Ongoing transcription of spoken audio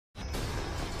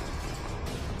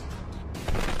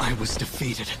I was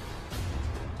defeated.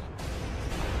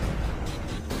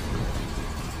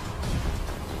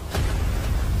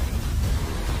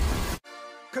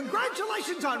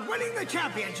 Congratulations on winning the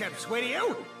championship,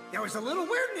 Suiryu! There was a little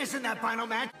weirdness in that final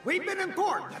match. We've been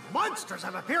informed that monsters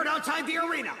have appeared outside the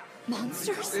arena.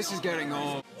 Monsters? This is getting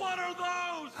old. What are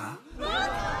those? Huh?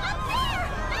 Up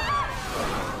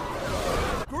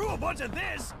there! Screw a bunch of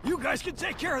this! You guys can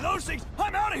take care of those things!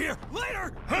 I'm out of here!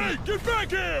 Later! Hey, get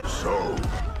back here! So,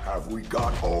 have we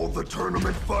got all the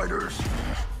tournament fighters?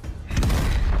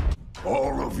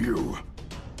 All of you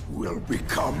will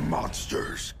become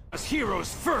monsters. As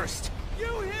heroes first! You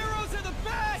heroes are the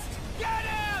best! Get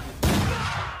him!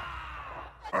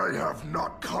 I have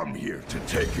not come here to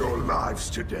take your lives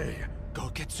today.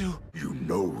 Goketsu? You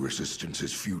know resistance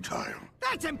is futile.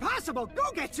 That's impossible!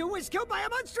 Goketsu was killed by a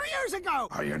monster years ago!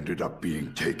 I ended up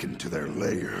being taken to their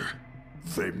lair.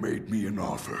 They made me an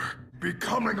offer.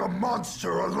 Becoming a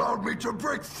monster allowed me to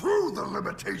break through the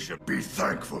limitation. Be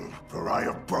thankful, for I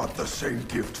have brought the same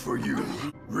gift for you.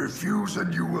 Refuse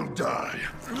and you will die.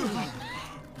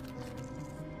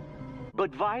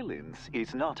 But violence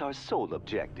is not our sole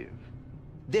objective.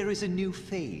 There is a new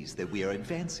phase that we are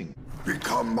advancing.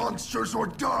 Become monsters or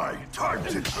die. Time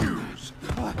to choose.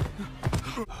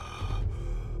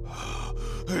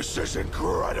 This is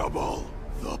incredible.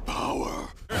 The power.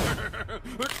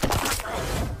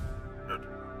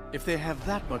 If they have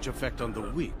that much effect on the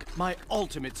weak, my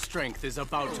ultimate strength is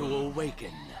about to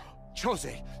awaken.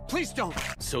 Jose, please don't!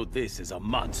 So this is a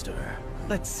monster.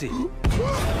 Let's see.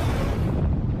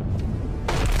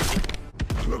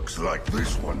 Looks like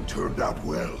this one turned out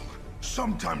well.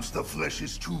 Sometimes the flesh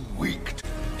is too weak.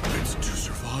 It's to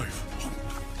survive.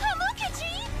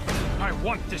 I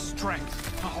want this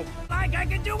strength! Oh, like I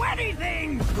can do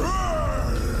anything!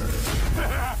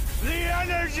 The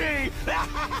energy!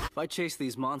 If I chase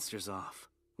these monsters off,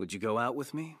 would you go out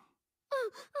with me?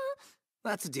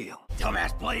 That's a deal.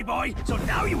 Dumbass playboy! So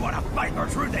now you want to fight for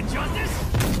truth and justice?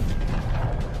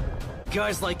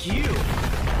 Guys like you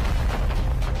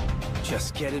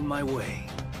just get in my way.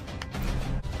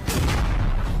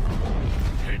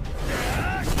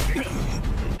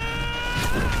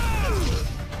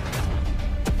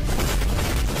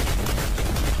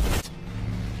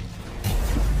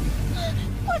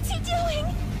 What's he doing?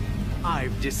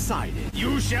 I've decided.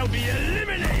 You shall be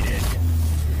eliminated!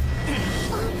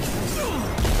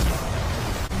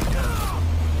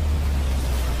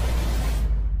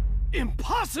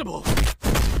 Impossible!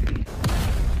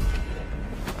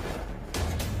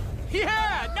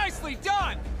 Yeah! Nicely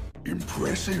done!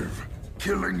 Impressive.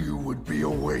 Killing you would be a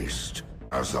waste.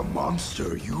 As a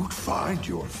monster, you'd find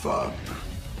your fun.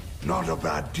 Not a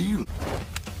bad deal.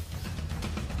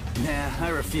 Nah, I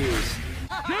refuse.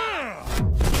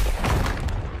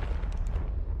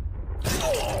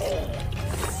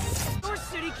 Your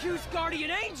City Q's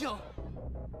guardian angel!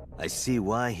 I see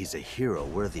why he's a hero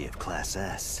worthy of Class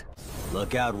S.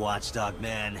 Look out, Watchdog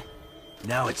Man.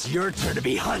 Now it's your turn to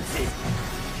be hunted!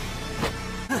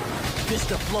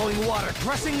 Fist of flowing water,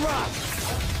 crushing rock!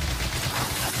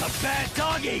 That's a bad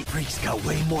doggy! Freak's got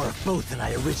way more of both than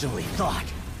I originally thought.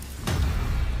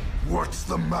 What's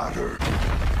the matter?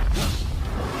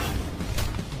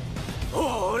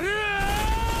 Oh, yeah!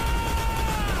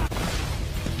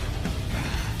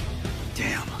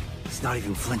 Damn, he's not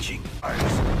even flinching.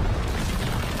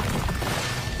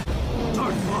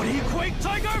 Dark Body Quake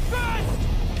Tiger Fist!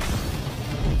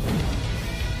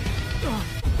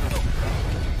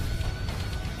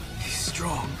 He's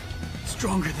strong.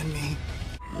 Stronger than me.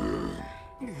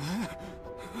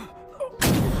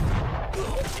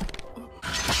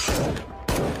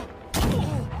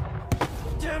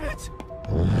 Damn it!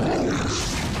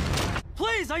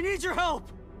 Please, I need your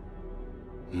help!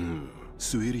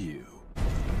 Suiryu.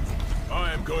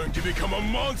 I am going to become a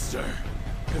monster!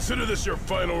 Consider this your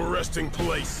final resting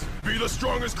place. Be the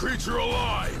strongest creature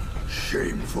alive!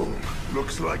 Shameful.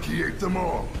 Looks like he ate them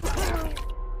all.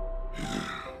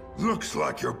 Looks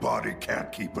like your body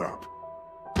can't keep up.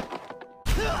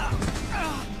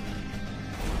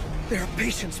 There are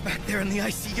patients back there in the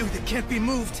ICU that can't be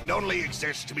moved. Only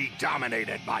exists to be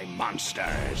dominated by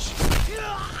monsters.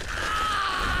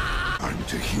 I'm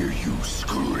to hear you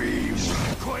scream.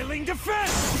 Coiling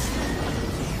defense!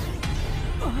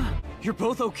 You're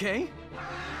both okay?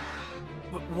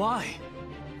 But why?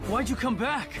 Why'd you come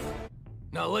back?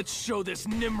 Now let's show this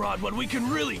Nimrod what we can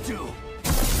really do!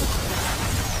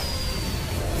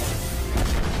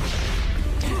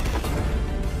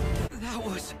 That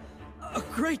was a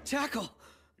great tackle!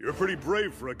 You're pretty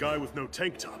brave for a guy with no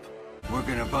tank top. We're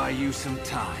gonna buy you some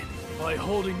time. by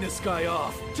holding this guy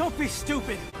off. Don't be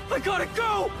stupid! I gotta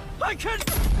go! I can't...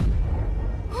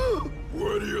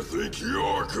 Where do you think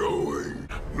you're going?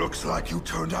 Looks like you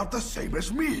turned out the same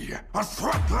as me. A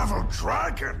threat-level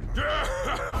dragon!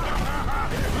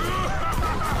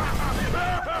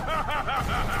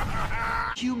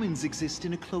 Humans exist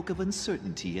in a cloak of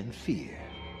uncertainty and fear.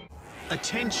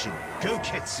 Attention,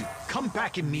 Goketsu, come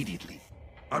back immediately.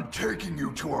 I'm taking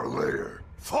you to our lair.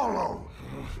 Follow!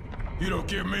 You don't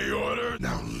give me orders?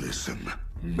 Now listen.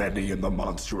 Many in the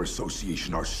Monster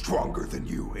Association are stronger than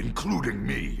you, including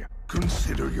me.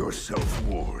 Consider yourself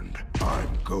warned. I'm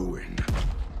going.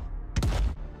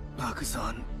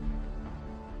 Bakazan,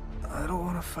 I don't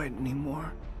want to fight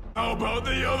anymore. How about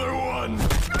the other one?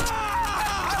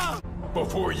 Ah!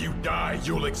 Before you die,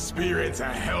 you'll experience a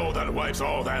hell that wipes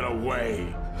all that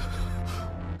away.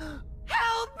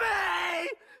 Help me!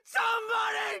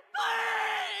 Somebody,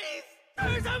 please!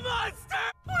 There's a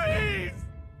monster! Please!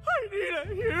 I need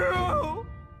a hero!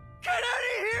 Can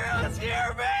any heroes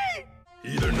hear me?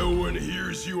 Either no one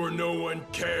hears you or no one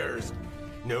cares.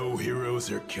 No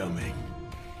heroes are coming.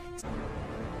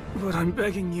 But I'm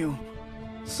begging you.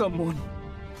 Someone,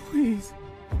 please.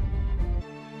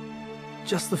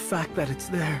 Just the fact that it's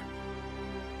there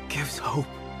gives hope.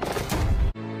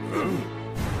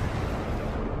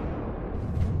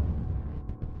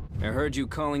 I heard you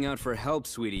calling out for help,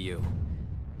 Suiryu.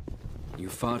 You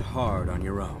fought hard on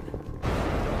your own.